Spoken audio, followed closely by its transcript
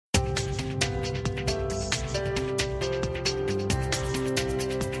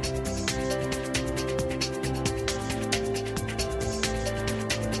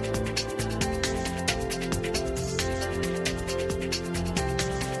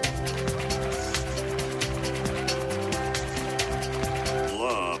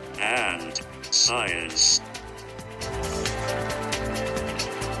science.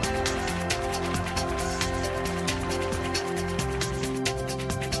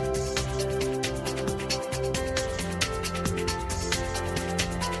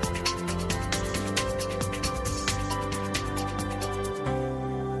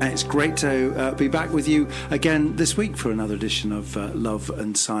 It's great to be back with you again this week for another edition of Love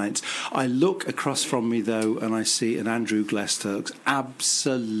and Science. I look across from me, though, and I see an Andrew Glester who looks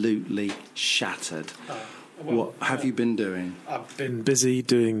absolutely shattered. What have you been doing? I've been busy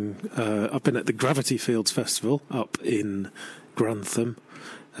doing... I've been at the Gravity Fields Festival up in Grantham.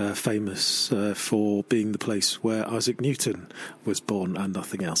 Famous for being the place where Isaac Newton was born and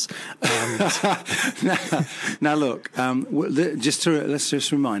nothing else. Now look, let's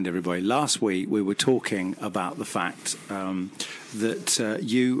just remind everybody. Last week we were talking about the fact that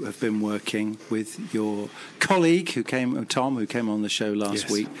you have been working with your colleague Tom, who came on the show last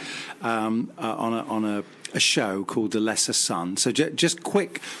week, on a show called The Lesser Sun. So just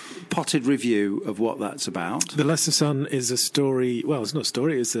quick potted review of what that's about. The Lesser Sun is a story. Well, it's not a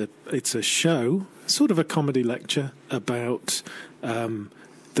story. It's a show, sort of a comedy lecture about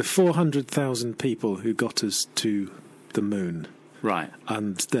the 400,000 people who got us to the moon. Right.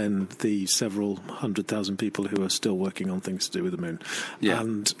 And then the several 100,000 people who are still working on things to do with the moon. Yeah.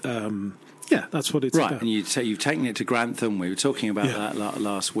 And that's what it's about. Right, and you've taken it to Grantham. We were talking about that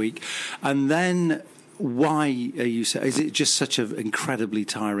last week. And then why are you? Is it just such an incredibly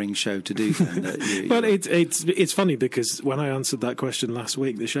tiring show to do? Then, well, it's funny because when I answered that question last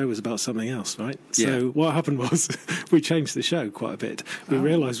week, the show was about something else, right? So what happened was we changed the show quite a bit. We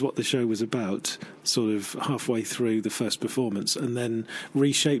realised what the show was about sort of halfway through the first performance, and then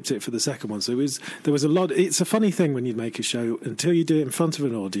reshaped it for the second one. So there was a lot. It's a funny thing when you make a show until you do it in front of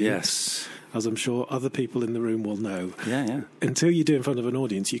an audience. Yes. As I'm sure other people in the room will know. Yeah. Until you do it in front of an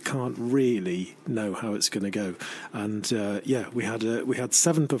audience, you can't really know how it's going to go. And we had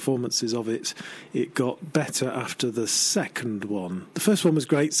 7 performances of it. It got better after the second one. The first one was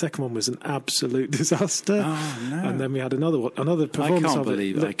great. Second one was an absolute disaster. Oh no! And then we had another performance. I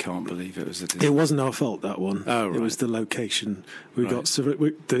can't believe it was a disaster. It wasn't our fault, that one. Oh, right. It was the location.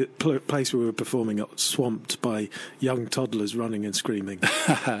 The place we were performing got swamped by young toddlers running and screaming,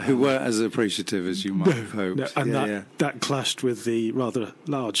 who weren't as appreciative as you might have hoped. No, and that clashed with the rather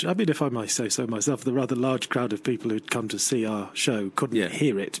large, I mean, if I might say so myself, the rather large crowd of people who'd come to see our show couldn't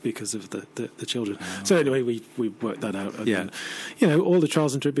hear it because of the children. Oh. So anyway, we worked that out. And then, all the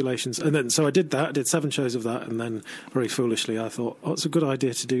trials and tribulations. And then, so I did that. I did 7 shows of that. And then, very foolishly, I thought, it's a good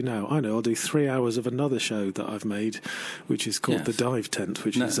idea to do now. I know, I'll do 3 hours of another show that I've made, which is called The Dive Tent,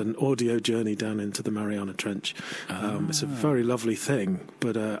 which is an audio journey down into the Mariana Trench. It's a very lovely thing.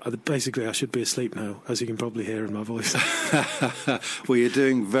 But basically, I should be asleep now, as you can probably hear in my voice. Well, you're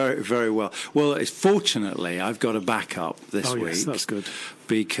doing very, very well. Well, fortunately, I've got a backup this week. Yes, that's good.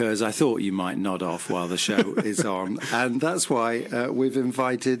 Because I thought you might nod off while the show is on. And that's why we've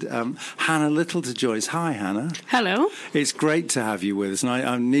invited Hannah Little to join us. Hi, Hannah. Hello. It's great to have you with us. And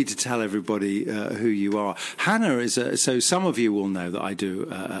I need to tell everybody who you are. Hannah is, so some of you will know that I do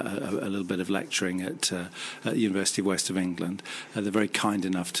a little bit of lecturing at the University of West of England. They're very kind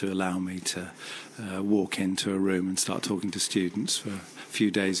enough to allow me to walk into a room and start talking to students for a few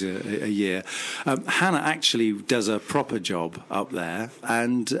days a year. Hannah actually does a proper job up there,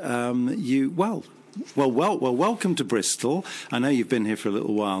 and welcome to Bristol. I know you've been here for a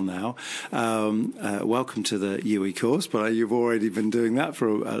little while now. Welcome to the UE course, but you've already been doing that for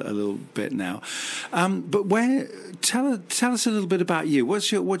a little bit now. But tell us a little bit about you.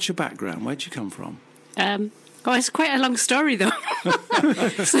 What's your background? Where'd you come from? It's quite a long story, though.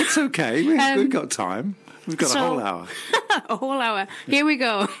 It's okay. We've got time. We've got a whole hour. A whole hour. Here we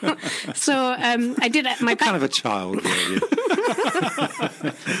go. So I did my... What kind of a child were you?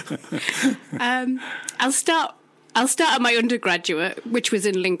 I'll start at my undergraduate, which was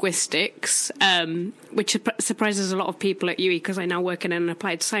in linguistics, which surprises a lot of people at UE because I now work in an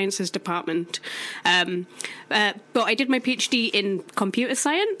applied sciences department. But I did my PhD in computer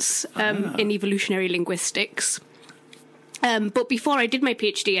science, in evolutionary linguistics. But before I did my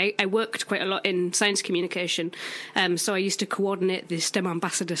PhD, I worked quite a lot in science communication. So I used to coordinate the STEM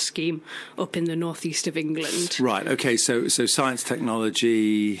ambassador scheme up in the northeast of England. Right. Okay. So science,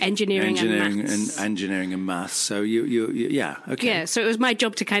 technology, engineering and maths. So you okay. Yeah. So it was my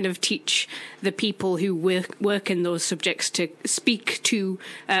job to kind of teach the people who work in those subjects to speak to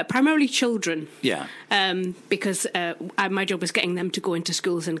primarily children. Yeah. Because my job was getting them to go into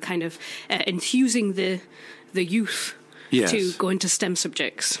schools and kind of enthusing the youth. Yes. To go into STEM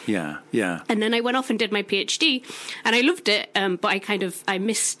subjects. Yeah. And then I went off and did my PhD, and I loved it, but I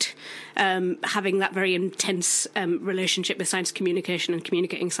missed having that very intense relationship with science communication and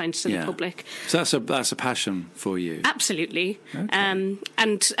communicating science to the public. So that's a passion for you? Absolutely. Okay.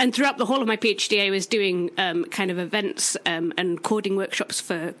 And throughout the whole of my PhD, I was doing kind of events and coding workshops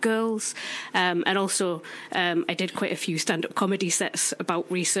for girls, and also I did quite a few stand-up comedy sets about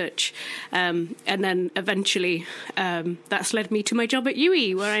research, and then eventually that's led me to my job at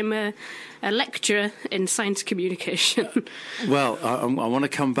UWE, where I'm a lecturer in science communication. Well, I want to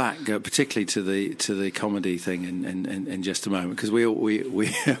come back particularly to the comedy thing in just a moment, because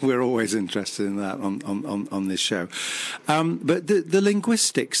we're always interested in that on this show. But the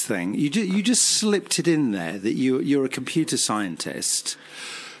linguistics thing, you just slipped it in there that you're a computer scientist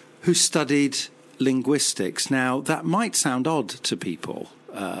who studied linguistics. Now, that might sound odd to people.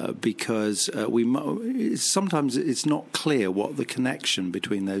 Because sometimes it's not clear what the connection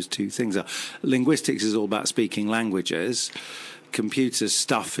between those two things are. Linguistics is all about speaking languages. Computer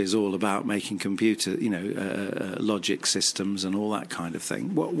stuff is all about making computer, logic systems and all that kind of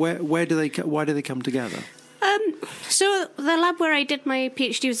thing. Why do they come together? So the lab where I did my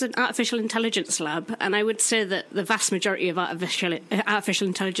PhD was an artificial intelligence lab, and I would say that the vast majority of artificial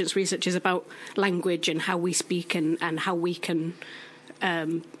intelligence research is about language and how we speak and how we can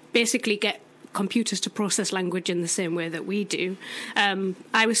basically get computers to process language in the same way that we do.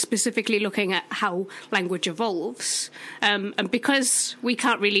 I was specifically looking at how language evolves, and because we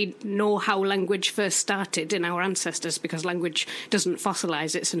can't really know how language first started in our ancestors, because language doesn't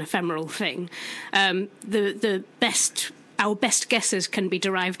fossilize, it's an ephemeral thing, our best guesses can be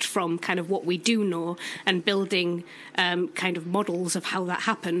derived from kind of what we do know and building kind of models of how that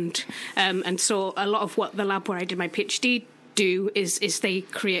happened. And so a lot of what the lab where I did my PhD do is they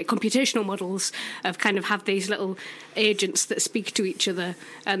create computational models of kind of have these little agents that speak to each other,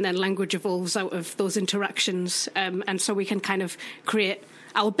 and then language evolves out of those interactions, and so we can kind of create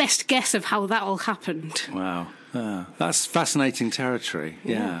our best guess of how that all happened. Wow. That's fascinating territory.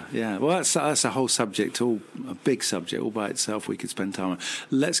 Yeah. Well, that's a whole subject, a big subject all by itself. We could spend time on.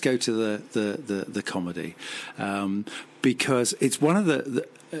 Let's go to the comedy, because it's one of the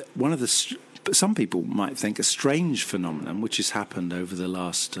some people might think a strange phenomenon which has happened over the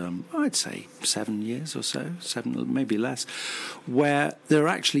last, I'd say, 7 years or so, 7, maybe less, where there are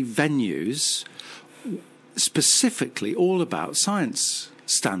actually venues specifically all about science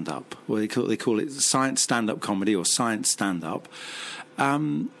stand-up. Well, they call it science stand-up comedy or science stand-up.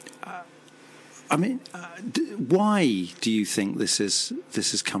 Why do you think this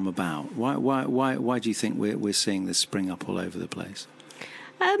has come about? Why do you think we're seeing this spring up all over the place?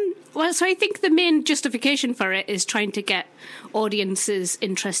 Well, so I think the main justification for it is trying to get audiences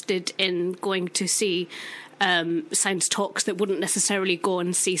interested in going to see science talks that wouldn't necessarily go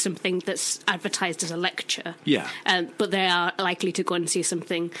and see something that's advertised as a lecture. Yeah. But they are likely to go and see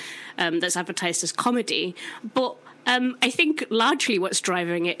something that's advertised as comedy. But I think largely what's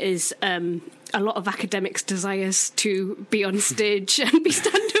driving it is a lot of academics' desires to be on stage and be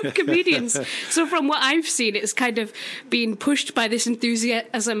stand-up comedians. So from what I've seen, it's kind of being pushed by this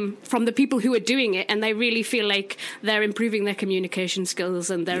enthusiasm from the people who are doing it, and they really feel like they're improving their communication skills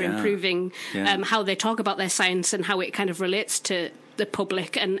and they're improving how they talk about their science and how it kind of relates to the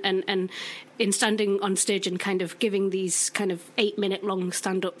public, and in standing on stage and kind of giving these kind of 8-minute long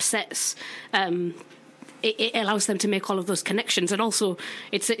stand-up sets, it allows them to make all of those connections, and also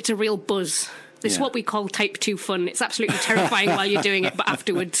it's a real buzz. It's what we call type 2 fun. It's absolutely terrifying while you're doing it, but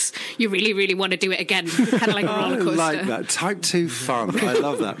afterwards you really, really want to do it again. Kind of like a roller coaster. I like that. Type 2 fun. I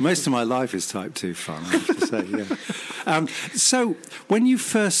love that. Most of my life is type 2 fun, I have to say, yeah. So when you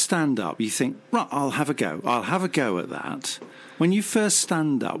first stand up, you think, right, I'll have a go. I'll have a go at that. When you first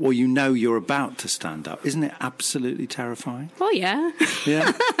stand up, or you know you're about to stand up, isn't it absolutely terrifying? Oh, yeah.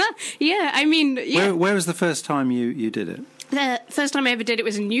 Yeah? Yeah, I mean... Yeah. Where was the first time you did it? The first time I ever did it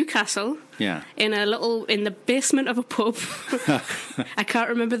was in Newcastle. Yeah. In the basement of a pub. I can't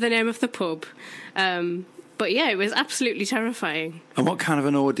remember the name of the pub. But yeah, it was absolutely terrifying. And what kind of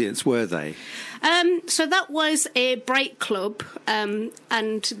an audience were they? So that was a Bright Club, and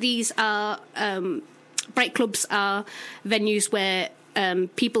these are... Bright Clubs are venues where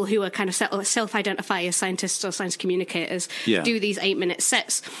people who are kind of self-identify as scientists or science communicators do these 8-minute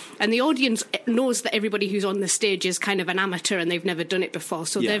sets, and the audience knows that everybody who's on the stage is kind of an amateur and they've never done it before,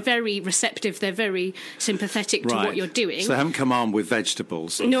 so they're very receptive, they're very sympathetic to what you're doing. So they haven't come armed with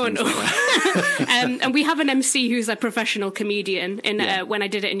vegetables. No. Like and we have an MC who's a professional comedian. When I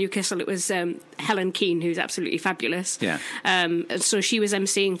did it in Newcastle, it was Helen Keane, who's absolutely fabulous. Yeah. So she was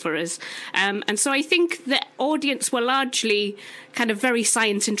MCing for us, and so I think the audience were largely kind of very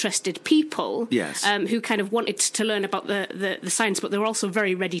science-interested people, yes, who kind of wanted to learn about the science, but they were also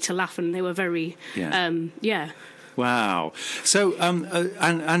very ready to laugh, and they were very, Wow. So,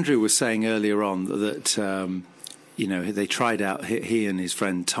 and Andrew was saying earlier on that, they tried out, he and his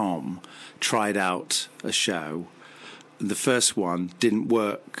friend Tom tried out a show. The first one didn't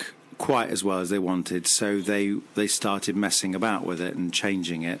work quite as well as they wanted, so they started messing about with it and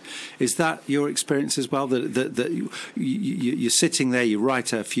changing it. Is that your experience as well? That you're sitting there, you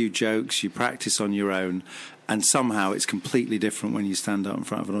write a few jokes, you practice on your own, and somehow it's completely different when you stand up in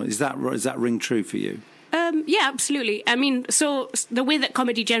front of an audience. Does that ring true for you? Yeah, absolutely. I mean, so the way that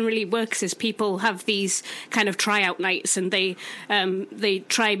comedy generally works is people have these kind of tryout nights, and they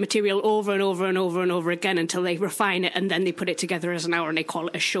try material over and over and over and over again until they refine it, and then they put it together as an hour and they call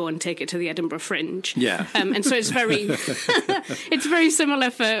it a show and take it to the Edinburgh Fringe. Yeah. And so it's very it's very similar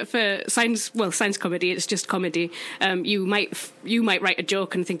for science comedy. It's just comedy. You might write a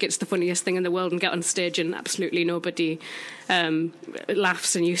joke and think it's the funniest thing in the world and get on stage and absolutely nobody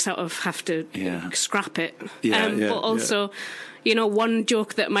laughs, and you sort of have to scrap it. But also, one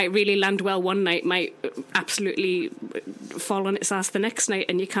joke that might really land well one night might absolutely fall on its ass the next night,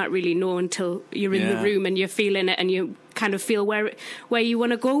 and you can't really know until you're in the room and you're feeling it and you kind of feel where you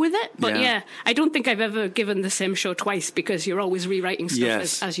want to go with it. But I don't think I've ever given the same show twice, because you're always rewriting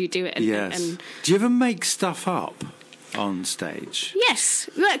stuff as you do it. And do you ever make stuff up on stage? Yes,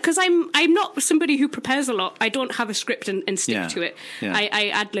 because I'm not somebody who prepares a lot. I don't have a script and stick to it.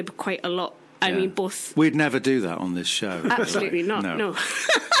 I ad-lib quite a lot. I mean, both. We'd never do that on this show. Absolutely not. No.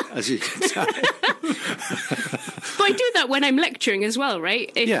 As you can tell. But I do that when I'm lecturing as well,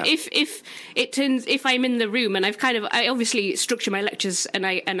 right? If I'm in the room and I obviously structure my lectures and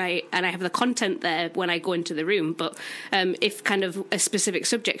I have the content there when I go into the room. But if kind of a specific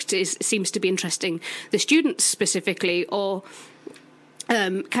subject seems to be interesting the students specifically, or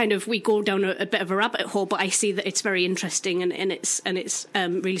we go down a bit of a rabbit hole, but I see that it's very interesting and it's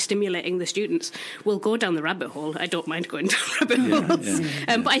really stimulating the students. We'll go down the rabbit hole. I don't mind going down rabbit holes.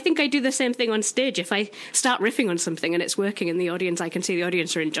 But I think I do the same thing on stage. If I start riffing on something and it's working in the audience, I can see the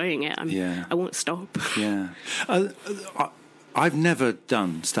audience are enjoying it. I won't stop. Yeah. I've never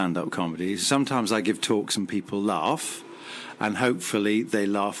done stand-up comedy. Sometimes I give talks and people laugh, and hopefully they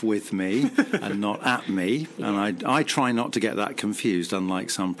laugh with me and not at me. And I try not to get that confused, unlike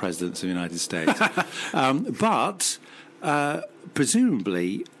some presidents of the United States. But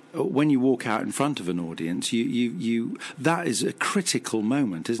presumably, when you walk out in front of an audience, you that is a critical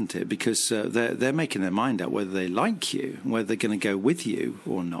moment, isn't it? Because they're making their mind up whether they like you, whether they're going to go with you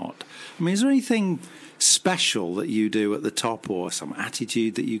or not. I mean, is there anything special that you do at the top, or some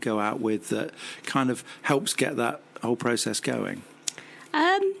attitude that you go out with that kind of helps get that whole process going?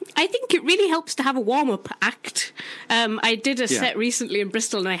 I think it really helps to have a warm-up act. I did a set recently in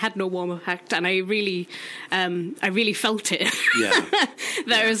Bristol and I had no warm-up act, and I really felt it.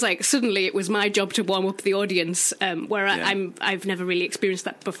 That was like, suddenly it was my job to warm up the audience, where I've never really experienced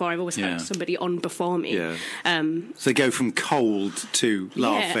that before. I've always had somebody on before me. So they go from cold to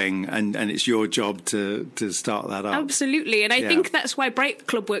laughing, and it's your job to start that up. Absolutely, and I think that's why Bright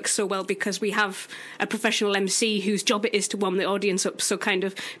Club works so well, because we have a professional MC whose job it is to warm the audience up. So kind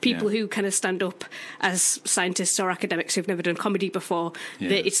of people who kind of stand up as scientists or academics who've never done comedy before,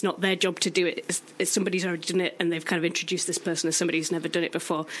 it's not their job to do it. It's somebody's already done it, and they've kind of introduced this person as somebody who's never done it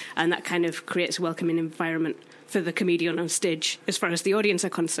before, and that kind of creates a welcoming environment for the comedian on stage as far as the audience are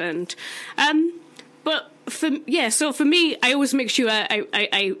concerned. But so for me, I always make sure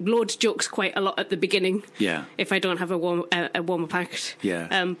I load jokes quite a lot at the beginning. If I don't have a warm-up act.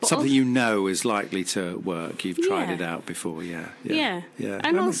 But something is likely to work. You've tried it out before.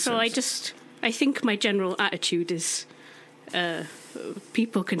 And also, I think my general attitude is,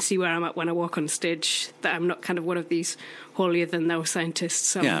 people can see where I'm at when I walk on stage, that I'm not kind of one of these holier-than-thou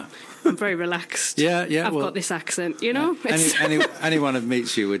scientists. I'm very relaxed. I've got this accent, Anyone who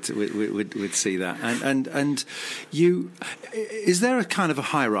meets you would see that. And you, is there a kind of a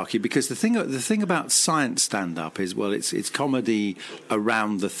hierarchy? Because the thing about science stand-up is, well, it's comedy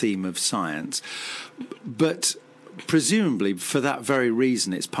around the theme of science, but presumably for that very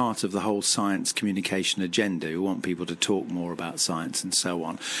reason, it's part of the whole science communication agenda. We want people to talk more about science and so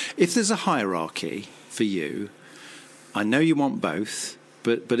on. If there's a hierarchy for you, I know you want both,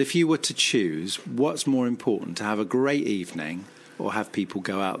 but if you were to choose, what's more important, to have a great evening or have people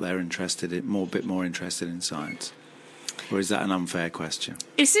go out there bit more interested in science? Or is that an unfair question?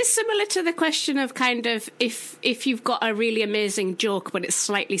 Is this similar to the question of kind of if you've got a really amazing joke but it's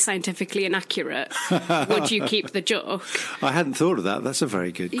slightly scientifically inaccurate, would you keep the joke? I hadn't thought of that. That's a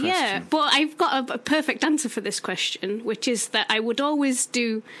very good question. Yeah, but I've got a perfect answer for this question, which is that I would always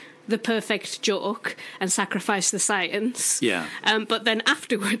do the perfect joke and sacrifice the science. Yeah. But then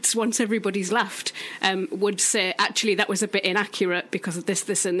afterwards, once everybody's laughed, would say, actually, that was a bit inaccurate because of this,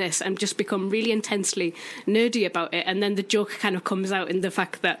 this, and this, and just become really intensely nerdy about it. And then the joke kind of comes out in the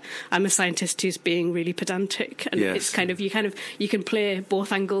fact that I'm a scientist who's being really pedantic, and Yes. it's kind of you can play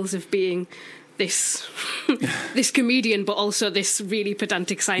both angles of being this this comedian, but also this really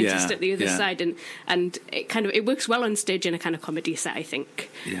pedantic scientist Yeah, at the other yeah. side, and it works well on stage in a kind of comedy set, I think.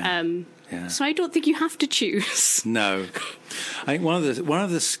 Yeah, yeah. So I don't think you have to choose. No, I think one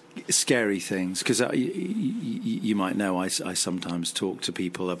of the scary things, because you might know, I sometimes talk to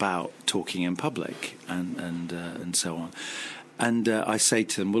people about talking in public and so on. And I say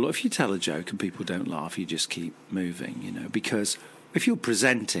to them, well, if you tell a joke and people don't laugh, you just keep moving, because if you're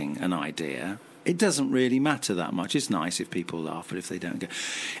presenting an idea, it doesn't really matter that much. It's nice if people laugh, but if they don't go.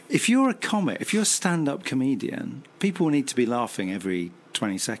 If you're a comic, if you're a stand-up comedian, people need to be laughing every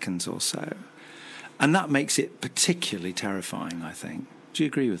 20 seconds or so. And that makes it particularly terrifying, I think. Do you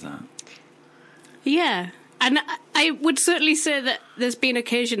agree with that? Yeah. And I would certainly say that there's been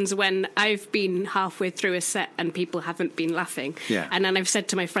occasions when I've been halfway through a set and people haven't been laughing. Yeah. And then I've said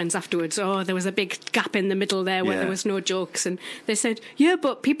to my friends afterwards, oh, there was a big gap in the middle there where Yeah. there was no jokes. And they said, yeah,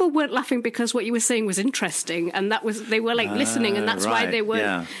 but people weren't laughing because what you were saying was interesting. And they were like listening. And that's why right. they weren't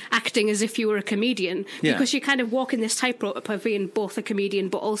Yeah. acting as if you were a comedian. Yeah. Because you kind of walk in this tightrope of being both a comedian,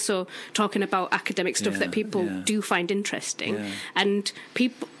 but also talking about academic stuff Yeah, that people yeah. do find interesting. Yeah. And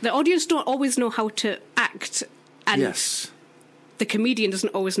the audience don't always know how to act. And Yes. the comedian doesn't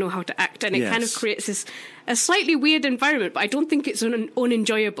always know how to act, and it kind of Yes. creates a slightly weird environment, but I don't think it's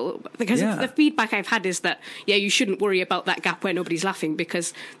unenjoyable, because Yeah. the feedback I've had is that, yeah, you shouldn't worry about that gap where nobody's laughing,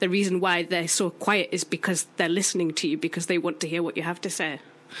 because the reason why they're so quiet is because they're listening to you, because they want to hear what you have to say.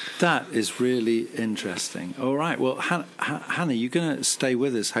 That is really interesting. All right. Well, Hannah, you're going to stay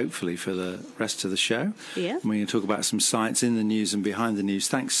with us, hopefully, for the rest of the show. Yeah. We're going to talk about some science in the news and behind the news.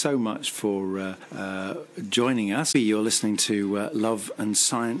 Thanks so much for joining us. You're listening to Love and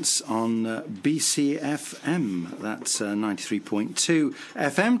Science on BCFM. That's 93.2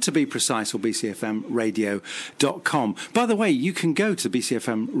 FM, to be precise, or bcfmradio.com. By the way, you can go to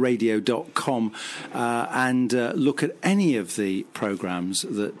bcfmradio.com and look at any of the programmes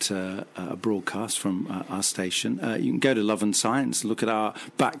that are broadcast from our station. You can go to Love and Science, look at our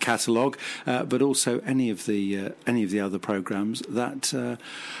back catalogue, but also any of the other programmes that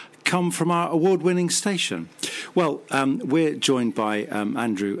come from our award-winning station. Well, we're joined by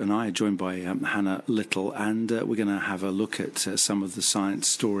Andrew and I are joined by Hannah Little, and we're going to have a look at some of the science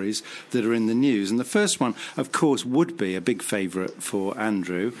stories that are in the news. And the first one, of course, would be a big favourite for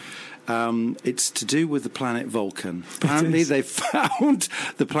Andrew. It's to do with the planet Vulcan. Apparently, they found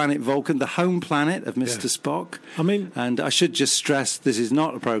the planet Vulcan, the home planet of Mr. Spock. And I should just stress, this is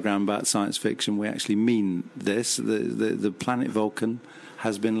not a programme about science fiction. We actually mean this. The planet Vulcan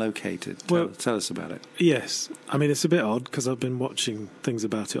has been located. Tell us about it. Yes. It's a bit odd because I've been watching things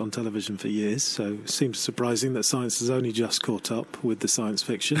about it on television for years, so it seems surprising that science has only just caught up with the science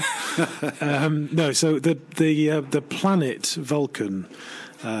fiction. So the planet Vulcan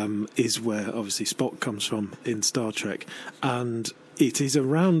is where obviously Spock comes from in Star Trek, and it is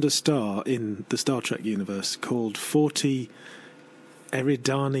around a star in the Star Trek universe called 40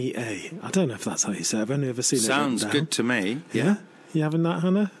 Eridani A. I don't know if that's how you say it. I've only ever seen it. Sounds good to me. Yeah? You having that,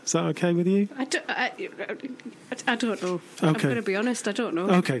 Hannah? Is that okay with you? I don't know. Okay. I'm going to be honest, I don't know.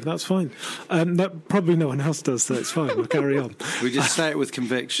 Okay, that's fine. That probably no one else does, so it's fine. We'll carry on. We just say it with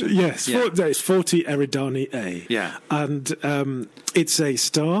conviction. Yes, it's 40 Eridani A. Yeah. And it's a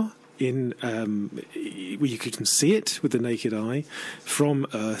star in you can see it with the naked eye from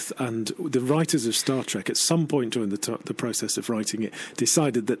Earth, and the writers of Star Trek at some point during the process of writing it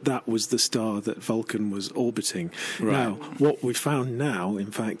decided that was the star that Vulcan was orbiting. Right. Now, what we found now,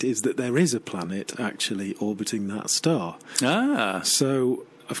 in fact, is that there is a planet actually orbiting that star. So,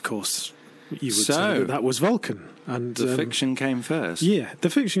 of course, you would say that was Vulcan. And the fiction came first. Yeah,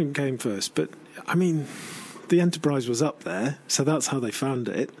 the fiction came first, but the Enterprise was up there, so that's how they found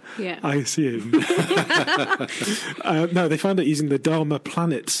it. Yeah. I assume. No, they found it using the Dharma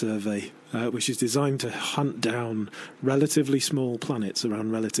Planet Survey, which is designed to hunt down relatively small planets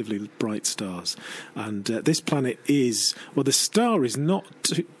around relatively bright stars. And this planet is, the star is not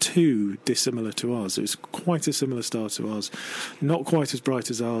too dissimilar to ours. It's quite a similar star to ours, not quite as bright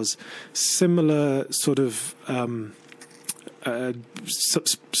as ours, similar sort of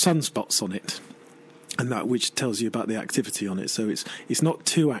sunspots on it, and that which tells you about the activity on it. So it's not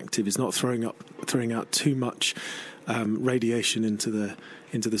too active. It's not throwing out too much radiation into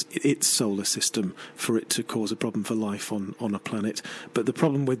its solar system for it to cause a problem for life on a planet. But the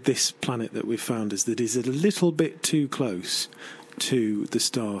problem with this planet that we've found is that it's a little bit too close to the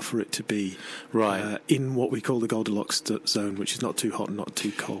star for it to be in what we call the Goldilocks zone, which is not too hot and not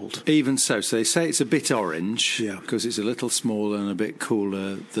too cold. Even so they say it's a bit orange Yeah. because it's a little smaller and a bit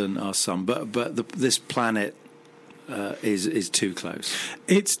cooler than our sun. But this planet is too close.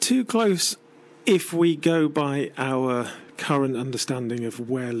 It's too close if we go by our current understanding of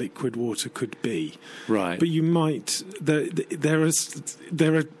where liquid water could be. Right. But you might there are.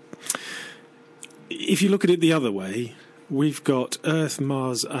 If you look at it the other way, we've got Earth,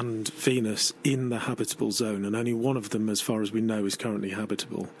 Mars, and Venus in the habitable zone, and only one of them, as far as we know, is currently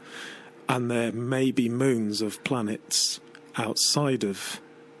habitable. And there may be moons of planets outside of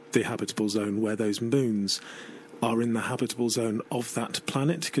the habitable zone where those moons are in the habitable zone of that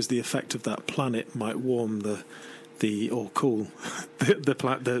planet, because the effect of that planet might warm or cool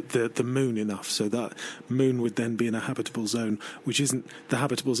the moon enough, so that moon would then be in a habitable zone, which isn't the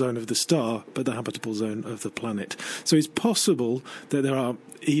habitable zone of the star, but the habitable zone of the planet. So it's possible that there are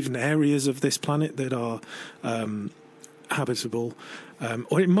even areas of this planet that are habitable,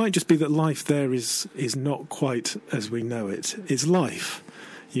 or it might just be that life there is not quite as we know it. It's life,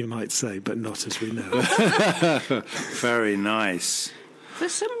 you might say, but not as we know it. Very nice. For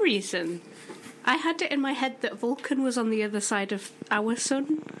some reason, I had it in my head that Vulcan was on the other side of our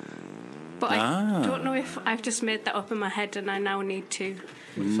sun, but I don't know if I've just made that up in my head and I now need to.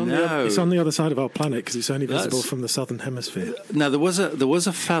 It's on the other side of our planet because it's only visible from the southern hemisphere. Now, there was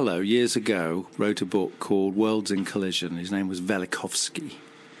a fellow years ago wrote a book called Worlds in Collision. His name was Velikovsky.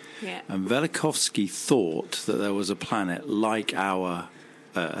 Yeah. And Velikovsky thought that there was a planet like our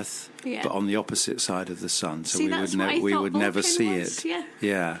Earth, but on the opposite side of the sun, so we would never see it.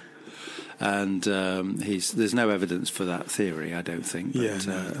 Yeah. And there's no evidence for that theory, I don't think. But,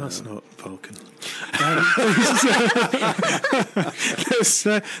 that's not Vulcan.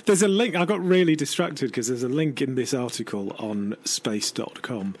 There's a link. I got really distracted because there's a link in this article on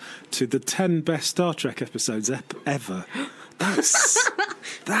space.com to the 10 best Star Trek episodes ever.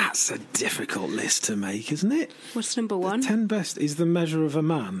 That's a difficult list to make, isn't it? What's number one? The 10 best is The Measure of a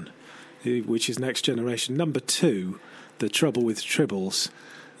Man, which is Next Generation. Number 2, The Trouble with Tribbles.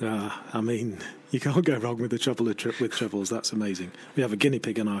 I mean, you can't go wrong with The Trouble with Tribbles. That's amazing. We have a guinea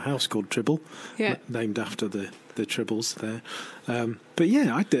pig in our house called Tribble, named after the Tribbles there. But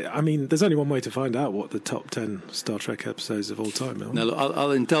yeah, I mean, there's only one way to find out what the top 10 Star Trek episodes of all time are. Now,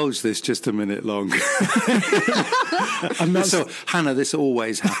 I'll indulge this just a minute longer. So, Hannah, this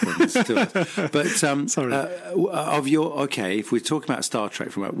always happens to us. But sorry. If we're talking about Star Trek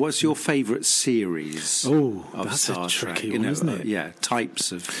for a moment, what's your favourite series? Oh, of that's Star a tricky Trek? one, isn't it? Yeah,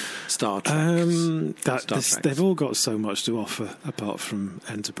 types of Star Trek. They've all got so much to offer apart from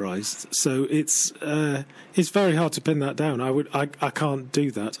Enterprise, so it's very hard to pin that down. I can't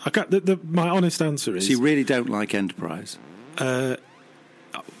do that. My honest answer is, so you really don't like Enterprise? Okay.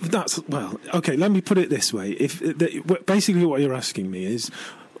 Let me put it this way: basically what you're asking me is,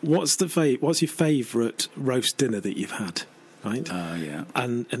 what's your favourite roast dinner that you've had? Right? Yeah.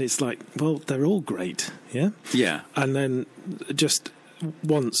 And it's like, well, they're all great, yeah. Yeah. And then just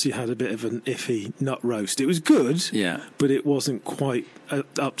once you had a bit of an iffy nut roast. It was good, but it wasn't quite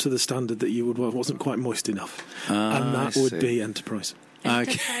up to the standard that you would want. It wasn't quite moist enough. And that would be Enterprise.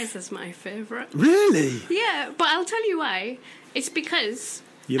 Enterprise is my favourite. Really? Yeah, but I'll tell you why. It's because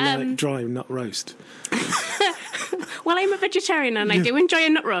you like dry nut roast. Well, I'm a vegetarian and I do enjoy a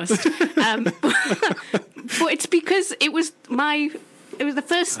nut roast. But it's because it was the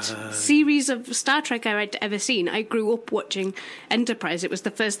first series of Star Trek I'd ever seen. I grew up watching Enterprise. It was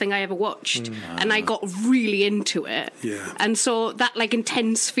the first thing I ever watched. And I got really into it. Yeah. And so that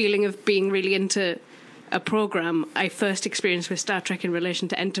intense feeling of being really into a program I first experienced with Star Trek in relation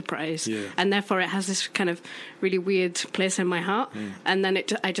to Enterprise, and therefore it has this kind of really weird place in my heart. And then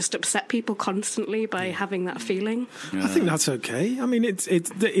I just upset people constantly by having that feeling. I think that's okay. I mean,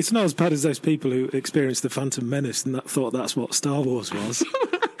 it's not as bad as those people who experienced the Phantom Menace and thought that's what Star Wars was.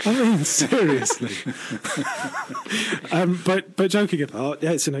 I mean, seriously. But joking apart,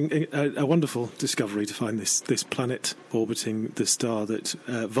 it's a wonderful discovery to find this planet orbiting the star that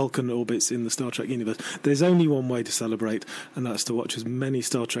Vulcan orbits in the Star Trek universe. There's only one way to celebrate, and that's to watch as many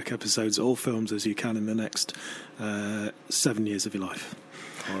Star Trek episodes, all films, as you can in the next 7 years of your life.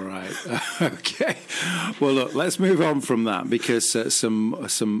 All right. Okay. Well, look, let's move on from that because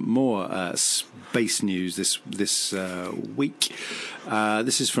some more space news this week.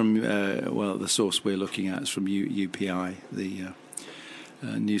 This is from the source we're looking at is from UPI, the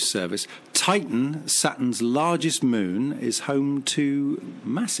news service. Titan, Saturn's largest moon, is home to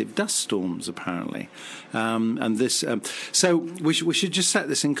massive dust storms, apparently. And this, so we should just set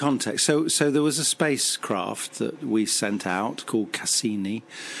this in context. So there was a spacecraft that we sent out called Cassini.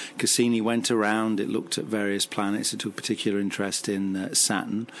 Cassini went around. It looked at various planets. It took particular interest in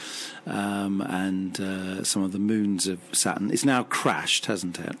Saturn and some of the moons of Saturn. It's now crashed,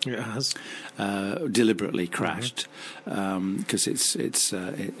 hasn't it? It has. Deliberately crashed because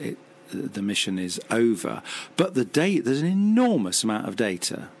the mission is over. But there's an enormous amount of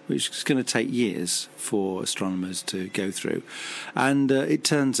data, which is going to take years for astronomers to go through. And it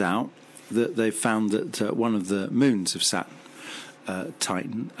turns out that they've found that one of the moons of Saturn,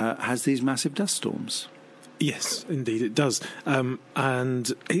 Titan, has these massive dust storms. Yes, indeed it does.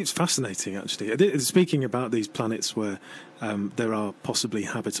 And it's fascinating, actually. Speaking about these planets where there are possibly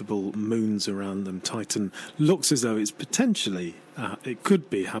habitable moons around them, Titan looks as though it's potentially, it could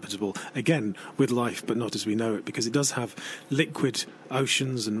be habitable, again, with life, but not as we know it, because it does have liquid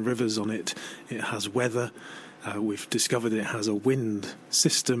oceans and rivers on it. It has weather. We've discovered it has a wind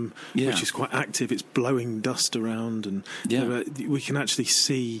system, which is quite active. It's blowing dust around, and we can actually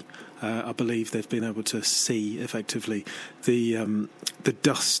see... I believe they've been able to see effectively the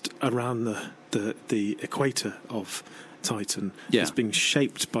dust around the equator of Titan is being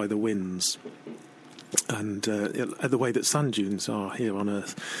shaped by the winds, and the way that sand dunes are here on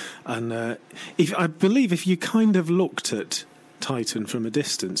Earth. And I believe if you kind of looked at Titan from a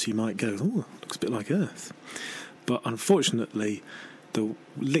distance, you might go, "Oh, looks a bit like Earth," but unfortunately, the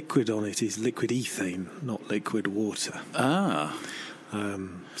liquid on it is liquid ethane, not liquid water.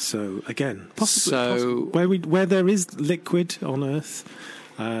 So again, possibly where there is liquid on Earth,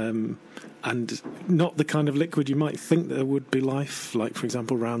 and not the kind of liquid you might think there would be life, like for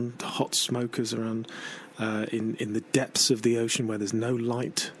example around hot smokers, around in the depths of the ocean where there's no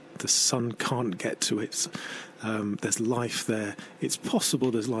light, the sun can't get to it. There's life there. It's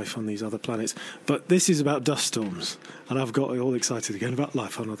possible there's life on these other planets, but this is about dust storms, and I've got all excited again about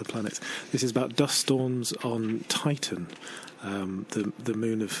life on other planets. This is about dust storms on Titan. The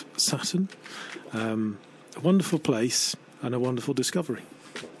moon of Saturn. A wonderful place and a wonderful discovery.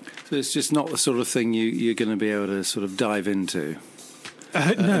 So it's just not the sort of thing you're going to be able to sort of dive into no.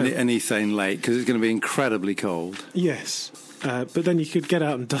 an ethane lake, because it's going to be incredibly cold. Yes. But then you could get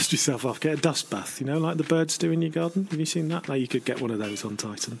out and dust yourself off, get a dust bath, like the birds do in your garden. Have you seen that? Now you could get one of those on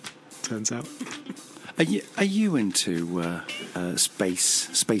Titan, turns out. Are you into space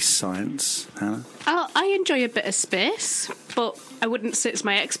science, Hannah? I enjoy a bit of space, but I wouldn't say it's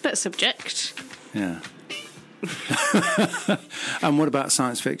my expert subject. Yeah. And what about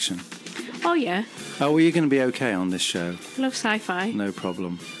science fiction? Oh, yeah. Oh, well, you're going to be okay on this show. I love sci-fi. No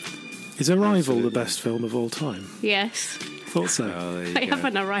problem. Is Arrival the best film of all time? Yes. Thought so. Oh, I have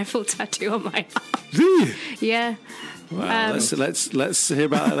an Arrival tattoo on my arm. Do you? Yeah. Well, let's hear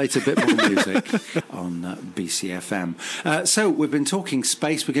about that later. A bit more music on BCFM. So we've been talking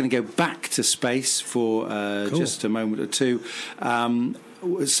space. We're going to go back to space for just a moment or two.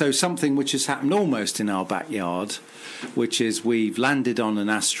 So something which has happened almost in our backyard, which is we've landed on an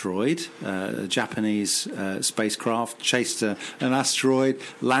asteroid. A Japanese spacecraft chased an asteroid,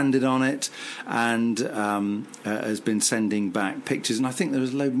 landed on it, and has been sending back pictures. And I think there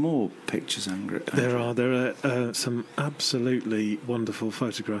was a load more pictures, Andrew. There are some absolutely wonderful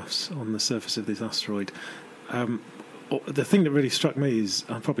photographs on the surface of this asteroid. The thing that really struck me is,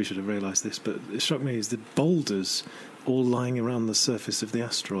 I probably should have realised this, but it struck me is the boulders all lying around the surface of the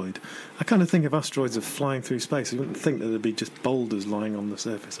asteroid. I kind of think of asteroids as flying through space. You wouldn't think that there'd be just boulders lying on the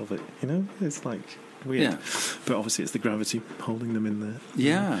surface of it, It's like weird. Yeah. But obviously it's the gravity holding them in there.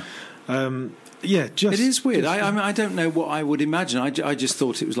 Yeah. It is weird. I mean, I don't know what I would imagine. I just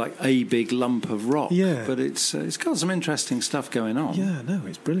thought it was like a big lump of rock. Yeah. But it's got some interesting stuff going on. Yeah, no,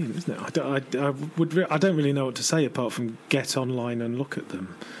 it's brilliant, isn't it? I don't really know what to say apart from get online and look at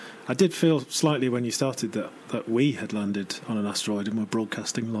them. I did feel slightly when you started that we had landed on an asteroid and were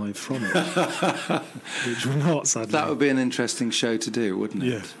broadcasting live from it, which we're not, sadly. That would be an interesting show to do, wouldn't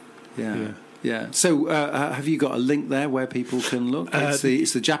it? Yeah. So, have you got a link there where people can look?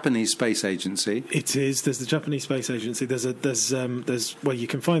 It's the Japanese Space Agency. It is. There's the Japanese Space Agency. There's you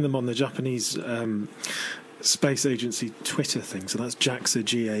can find them on the Japanese space agency Twitter thing. So that's JAXA,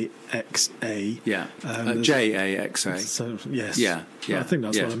 JAXA. Yeah, JAXA. So yes, yeah. I think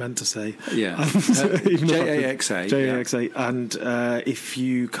that's what I meant to say. Yeah, JAXA. JAXA. Yeah. And if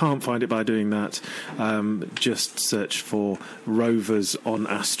you can't find it by doing that, just search for rovers on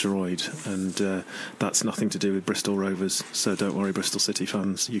asteroid, and that's nothing to do with Bristol Rovers. So don't worry, Bristol City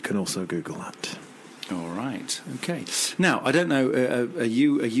fans. You can also Google that. All right. Okay. Now, I don't know. Are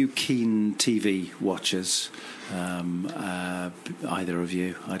you keen TV watchers? Either of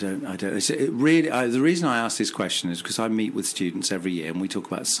you? I don't. The reason I ask this question is because I meet with students every year, and we talk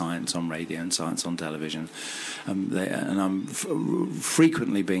about science on radio and science on television. And I'm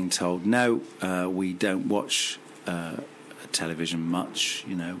frequently being told, no, we don't watch television much.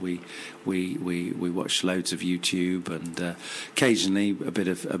 You know, we watch loads of YouTube and occasionally a bit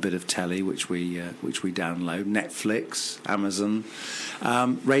of telly, which we download. Netflix, Amazon,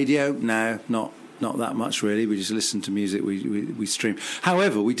 radio. No, not that much really. We just listen to music. We stream.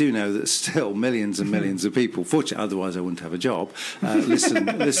 However, we do know that still millions and millions of people, fortunately, otherwise I wouldn't have a job,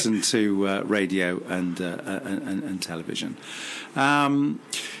 listen to radio and television.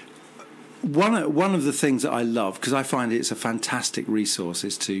 One of the things that I love, because I find it's a fantastic resource,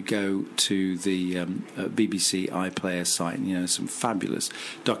 is to go to the BBC iPlayer site, and some fabulous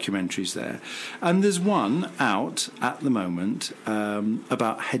documentaries there. And there's one out at the moment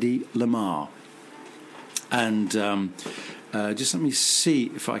about Hedy Lamarr. And just let me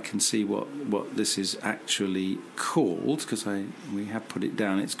see if I can see what this is actually called, because we have put it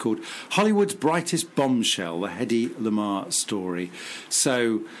down. It's called Hollywood's Brightest Bombshell, the Hedy Lamarr story.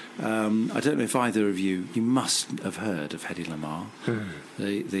 So I don't know if either of you must have heard of Hedy Lamarr,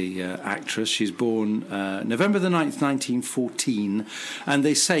 the actress. She's born November the 9th, 1914, and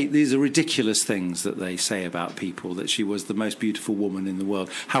they say these are ridiculous things that they say about people, that she was the most beautiful woman in the world.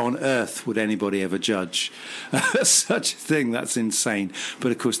 How on earth would anybody ever judge such a thing? That's insane.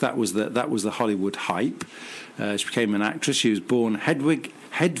 But of course, that was the Hollywood hype. She became an actress. She was born Hedwig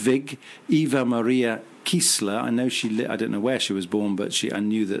Eva Maria Kiesler. I know I don't know where she was born, but I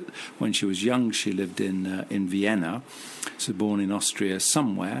knew that when she was young, she lived in Vienna. So born in Austria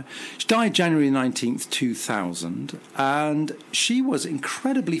somewhere. She died January 19th, 2000, and she was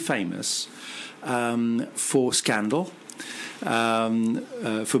incredibly famous for Scandal.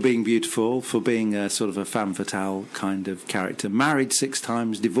 For being beautiful, for being a sort of a femme fatale kind of character. Married 6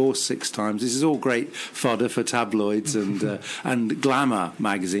 times, divorced 6 times. This is all great fodder for tabloids and glamour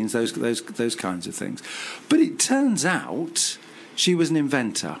magazines, those kinds of things. But it turns out she was an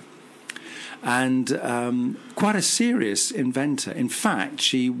inventor. And quite a serious inventor. In fact,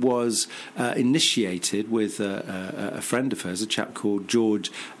 she was initiated with a friend of hers, a chap called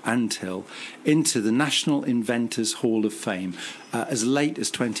George Antill, into the National Inventors Hall of Fame as late as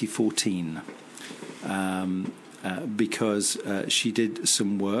 2014. Because she did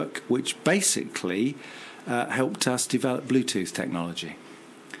some work which basically helped us develop Bluetooth technology.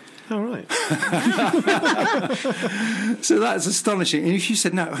 All right. So that's astonishing. And if you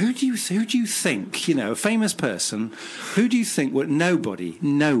said, "No, who do you think? A famous person. Who do you think would? No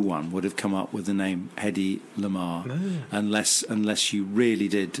one would have come up with the name Hedy Lamarr, unless you really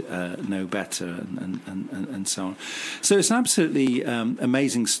did know better, and so on. So it's an absolutely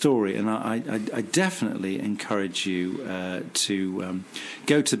amazing story, and I definitely encourage you to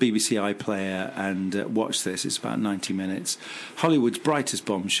go to the BBC iPlayer and watch this. It's about 90 minutes. Hollywood's Brightest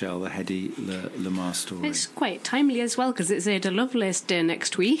Bombshell, the Hedy Lamarr story. It's quite timely as well, because it's Ada Lovelace Day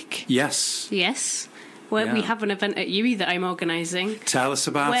next week. Yes. Well, we have an event at UWE that I'm organising. Tell us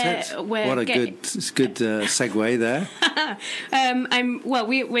about it. What a good segue there.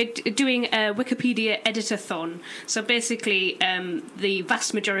 We're doing a Wikipedia editathon. So basically, the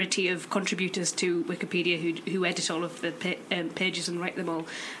vast majority of contributors to Wikipedia who edit all of the pages and write them all,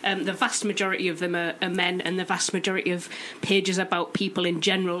 the vast majority of them are men, and the vast majority of pages about people in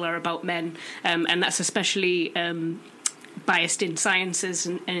general are about men, and that's especially biased in sciences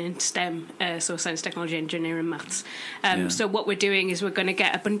and in STEM, so science, technology, engineering, maths. So what we're doing is we're going to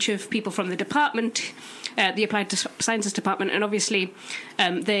get a bunch of people from the department, the Applied Sciences department, and obviously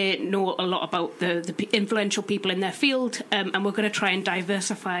they know a lot about the influential people in their field, and we're going to try and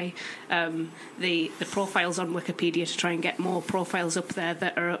diversify the profiles on Wikipedia to try and get more profiles up there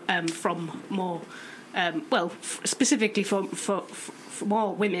that are from more, specifically for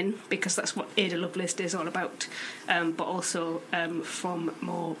more women, because that's what Ada Lovelace is all about, but also from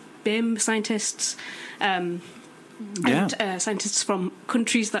more BIM scientists and scientists from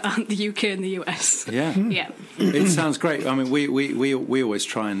countries that aren't the UK and the US. Yeah. It sounds great. I mean, we always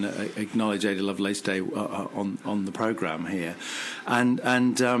try and acknowledge Ada Lovelace Day on the programme here, and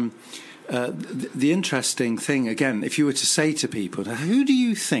the interesting thing, again, if you were to say to people, who do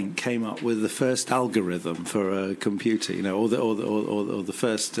you think came up with the first algorithm for a computer, or the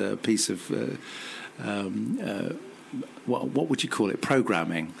first piece of what would you call it,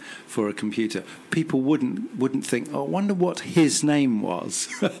 programming for a computer? People wouldn't think, I wonder what his name was.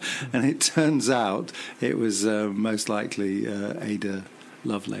 And it turns out it was most likely Ada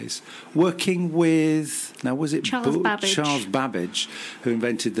Lovelace, working with, now was it Charles Babbage, who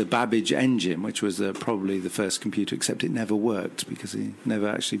invented the Babbage engine, which was probably the first computer, except it never worked because he never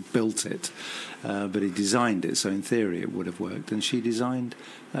actually built it, but he designed it, so in theory it would have worked, and she designed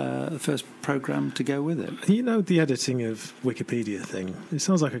the first program to go with it. The editing of Wikipedia thing, it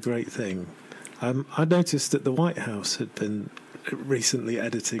sounds like a great thing. I noticed that the White House had been recently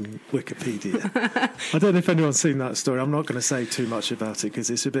editing Wikipedia. I don't know if anyone's seen that story. I'm not going to say too much about it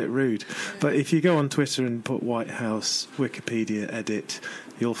because it's a bit rude. But if you go on Twitter and put White House Wikipedia edit,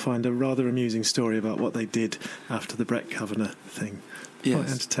 you'll find a rather amusing story about what they did after the Brett Kavanaugh thing. Yes.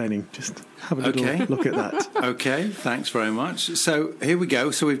 Quite entertaining. Just have a little look at that. Okay, thanks very much. So here we go.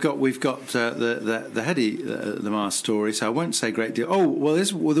 So we've got the Hedy Lamarr story. So I won't say a great deal. Oh, well,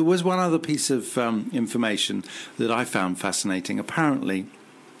 there was one other piece of information that I found fascinating. Apparently,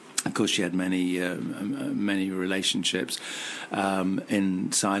 of course, she had many relationships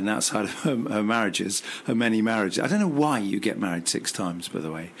inside and outside of her marriages, her many marriages. I don't know why you get married 6 times, by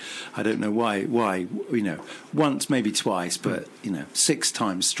the way. I don't know why, once, maybe twice, but, 6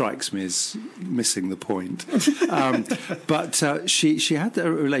 times strikes me as missing the point. But she had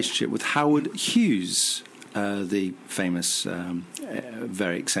a relationship with Howard Hughes, the famous,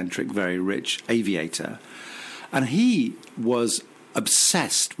 very eccentric, very rich aviator. And he was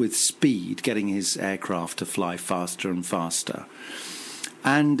obsessed with speed, getting his aircraft to fly faster and faster.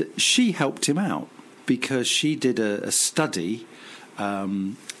 And she helped him out because she did a study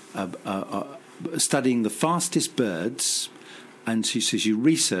studying the fastest birds, and she says you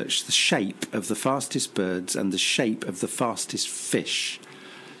researched the shape of the fastest birds and the shape of the fastest fish,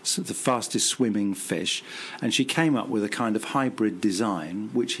 so the fastest swimming fish, and she came up with a kind of hybrid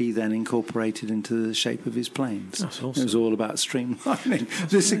design which he then incorporated into the shape of his planes. That's awesome. It was all about streamlining.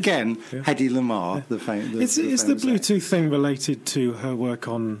 This again, Hedy Lamarr, the famous. Is the Bluetooth thing related to her work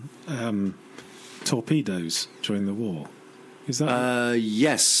on torpedoes during the war? Is that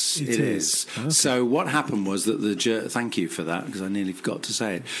yes, it is. Okay. So what happened was that thank you for that, because I nearly forgot to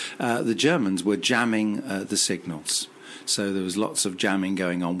say it. The Germans were jamming the signals. So there was lots of jamming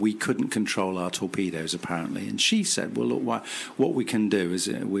going on. We couldn't control our torpedoes, apparently. And she said, well, look, what we can do is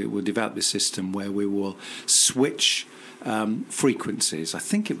we'll develop this system where we will switch frequencies. I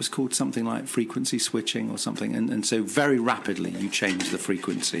think it was called something like frequency switching or something. And so very rapidly you change the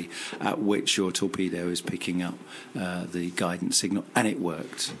frequency at which your torpedo is picking up the guidance signal. And it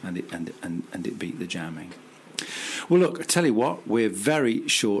worked. And it beat the jamming. Well, look, I tell you what, we're very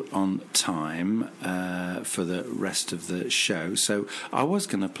short on time for the rest of the show. So I was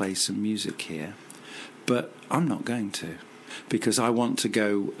going to play some music here, but I'm not going to, because I want to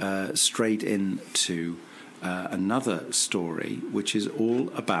go straight into another story, which is all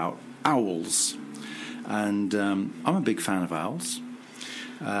about owls. And I'm a big fan of owls.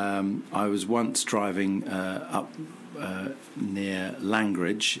 I was once driving up near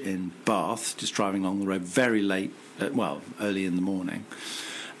Langridge in Bath, just driving along the road very late, early in the morning,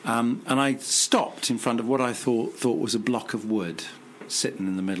 and I stopped in front of what I thought was a block of wood sitting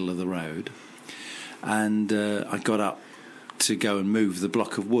in the middle of the road, and I got up to go and move the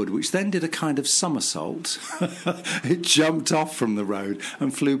block of wood, which then did a kind of somersault. It jumped off from the road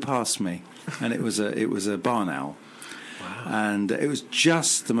and flew past me, and it was a barn owl. Wow. And it was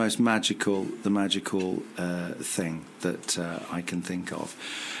just the most magical thing that I can think of.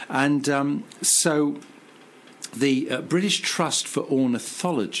 And so the British Trust for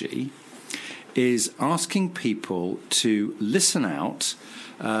Ornithology is asking people to listen out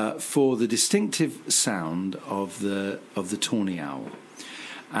for the distinctive sound of the tawny owl.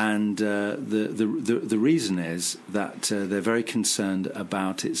 And the reason is that they're very concerned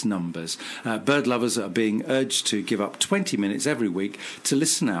about its numbers. Bird lovers are being urged to give up 20 minutes every week to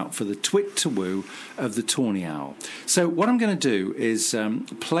listen out for the twit-to-woo of the tawny owl. So what I'm going to do is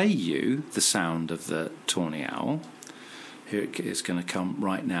play you the sound of the tawny owl. Here it is going to come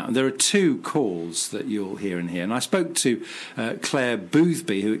right now. And there are 2 calls that you'll hear in here. And I spoke to Claire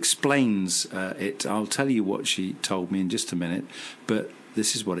Boothby, who explains it. I'll tell you what she told me in just a minute, but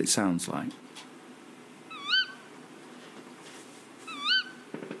this is what it sounds like.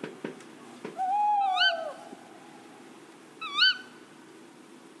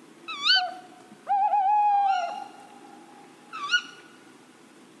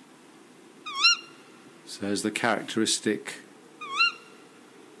 So there's the characteristic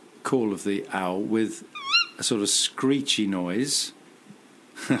call of the owl with a sort of screechy noise.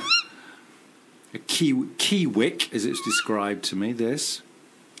 A keywick, as it's described to me, this.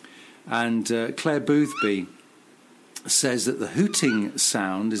 And Claire Boothby says that the hooting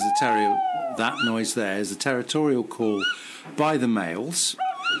sound is that noise there is a territorial call by the males,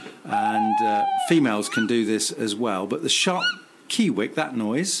 and females can do this as well. But the sharp keywick, that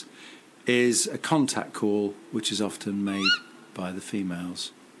noise, is a contact call, which is often made by the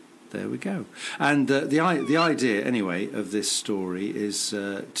females. There we go. And the idea, anyway, of this story is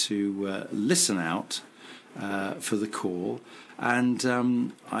to listen out for the call, and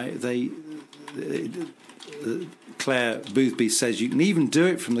Claire Boothby says you can even do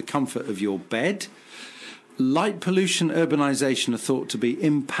it from the comfort of your bed. Light pollution, urbanisation are thought to be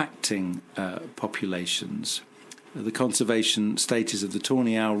impacting populations. The conservation status of the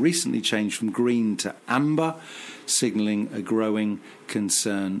tawny owl recently changed from green to amber, signalling a growing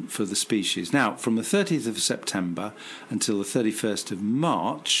concern for the species. Now, from the 30th of September until the 31st of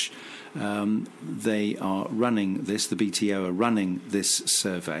March, they are running this, the BTO are running this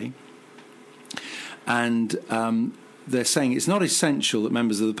survey. And they're saying it's not essential that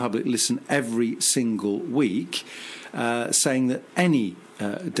members of the public listen every single week, saying that any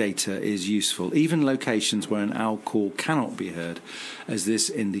data is useful, even locations where an owl call cannot be heard, as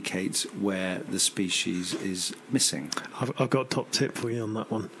this indicates where the species is missing. I've got a top tip for you on that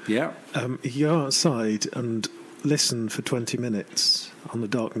one. Yeah. If you go outside and listen for 20 minutes on a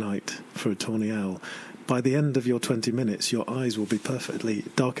dark night for a tawny owl, by the end of your 20 minutes, your eyes will be perfectly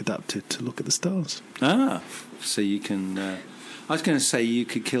dark adapted to look at the stars. Ah, so you can... I was going to say you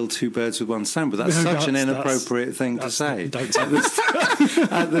could kill two birds with one stone, but that's such an inappropriate thing to say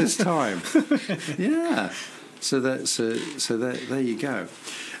at this time. Yeah. So there you go.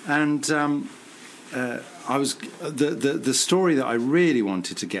 And I was the story that I really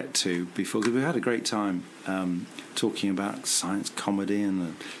wanted to get to before, because we had a great time talking about science comedy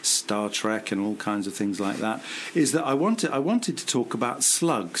and Star Trek and all kinds of things like that, is that I wanted to talk about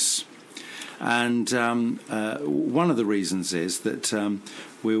slugs. And one of the reasons is that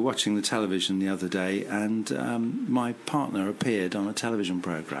we were watching the television the other day, and my partner appeared on a television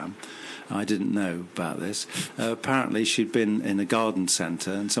programme. I didn't know about this. Apparently she'd been in a garden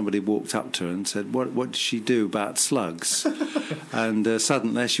centre, and somebody walked up to her and said, what did she do about slugs? And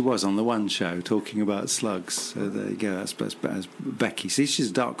suddenly there she was on the One Show talking about slugs. So there you go, that's Becky. See, she's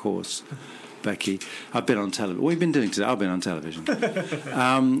a dark horse. Becky, I've been on television. What have you been doing today? I've been on television.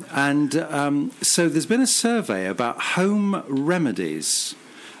 So there's been a survey about home remedies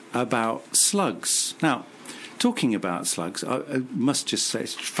about slugs. Now, talking about slugs, I must just say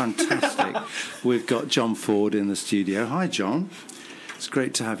it's fantastic. We've got John Ford in the studio. Hi, John. It's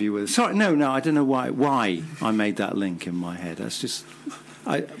great to have you with us. Sorry, no, I don't know why I made that link in my head. That's just...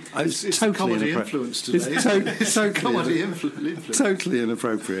 It's totally comedy influence today. It's comedy influence. Totally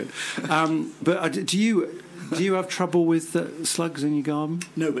inappropriate. But do you have trouble with slugs in your garden?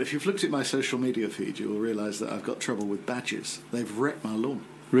 No, but if you've looked at my social media feed, you will realise that I've got trouble with badgers. They've wrecked my lawn.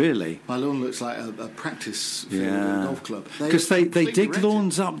 Really? My lawn looks like a practice field at a golf club. Because they dig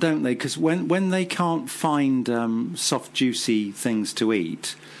lawns up, don't they? Because when they can't find soft, juicy things to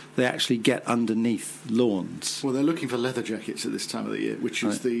eat, they actually get underneath lawns. Well, they're looking for leather jackets at this time of the year, which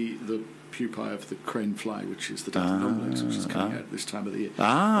is the pupae of the crane fly, which is the Delta longlegs, which is coming out at this time of the year. So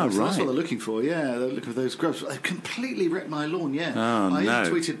right. That's what they're looking for, yeah. They're looking for those grubs. They've completely wrecked my lawn, yeah. I even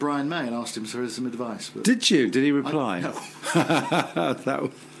tweeted Brian May and asked him for some advice. But did you? Did he reply? No.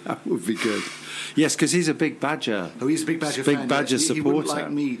 that would be good. Yes, because he's a big Badger. Oh, he's a big Badger fan. Big Badger supporter. He wouldn't like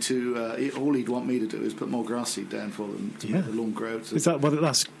me to... all he'd want me to do is put more grass seed down for them to make the lawn grow. Is that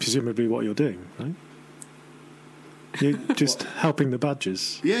that's presumably what you're doing, right? You're just helping the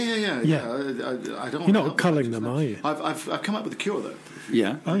badgers. Yeah. I don't. You're not culling them, are you? I've come up with a cure though.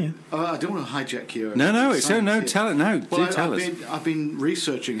 Yeah. Oh yeah. I don't want to hijack cure. No. It's tell it. No, well, tell us. I've been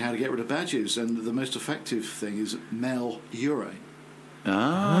researching how to get rid of badgers, and the most effective thing is male urine.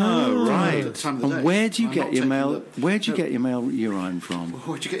 Right. At the time of the day. And where do you get your male? Where do you get your male urine from?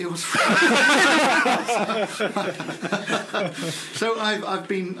 Where'd you get yours from? So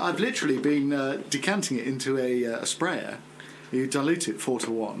I've literally been decanting it into a sprayer. You dilute it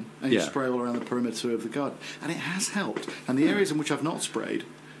 4-to-1, and you spray all around the perimeter of the garden, and it has helped. And the areas in which I've not sprayed,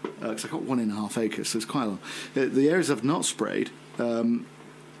 because I've got 1.5 acres, so it's quite a lot. The areas I've not sprayed.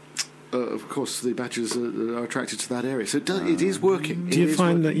 of course, the badgers are attracted to that area. So it is working. Do you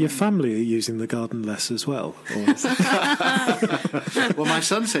find that your family are using the garden less as well? Well, my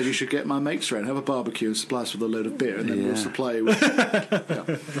son said you should get my mates around, have a barbecue and supply us with a load of beer, and then we'll supply with...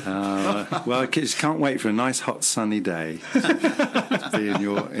 Well, I just can't wait for a nice, hot, sunny day to be in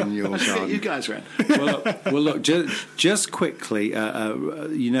your garden. Get you guys around. Well, look, just quickly,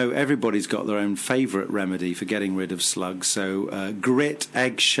 everybody's got their own favourite remedy for getting rid of slugs. So grit,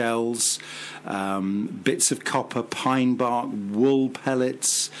 eggshells, bits of copper, pine bark, wool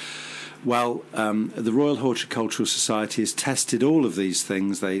pellets. Well, the Royal Horticultural Society has tested all of these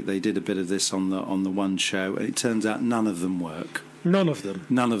things. They did a bit of this on the one show, and it turns out none of them work. None of them?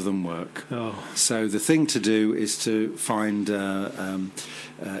 None of them work. Oh. So the thing to do is to find...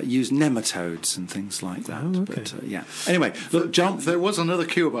 use nematodes and things like that. Oh, okay. But, yeah. Anyway, look, John... There was another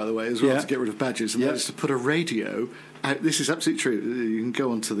cure, by the way, as well, to get rid of badgers, and that is to put a radio... this is absolutely true. You can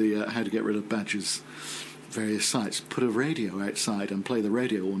go onto the How to Get Rid of Badgers various sites, put a radio outside and play the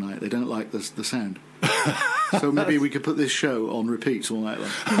radio all night. They don't like the sound. So maybe we could put this show on repeat all night long.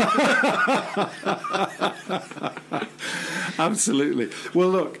 Absolutely. Well,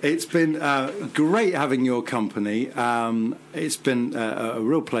 look, it's been great having your company. It's been a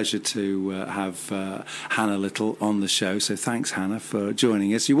real pleasure to have Hannah Little on the show. So thanks, Hannah, for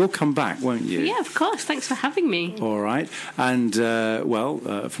joining us. You will come back, won't you? Yeah, of course. Thanks for having me. All right. And,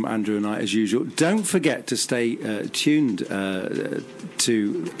 from Andrew and I, as usual, don't forget to stay tuned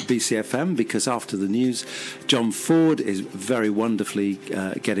to BCFM, because after the news, John Ford is very wonderfully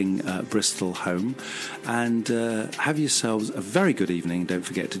getting Bristol home. And have yourselves a very good evening. Don't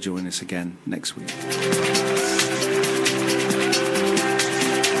forget to join us again next week.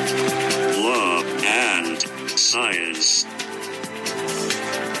 Love and Science.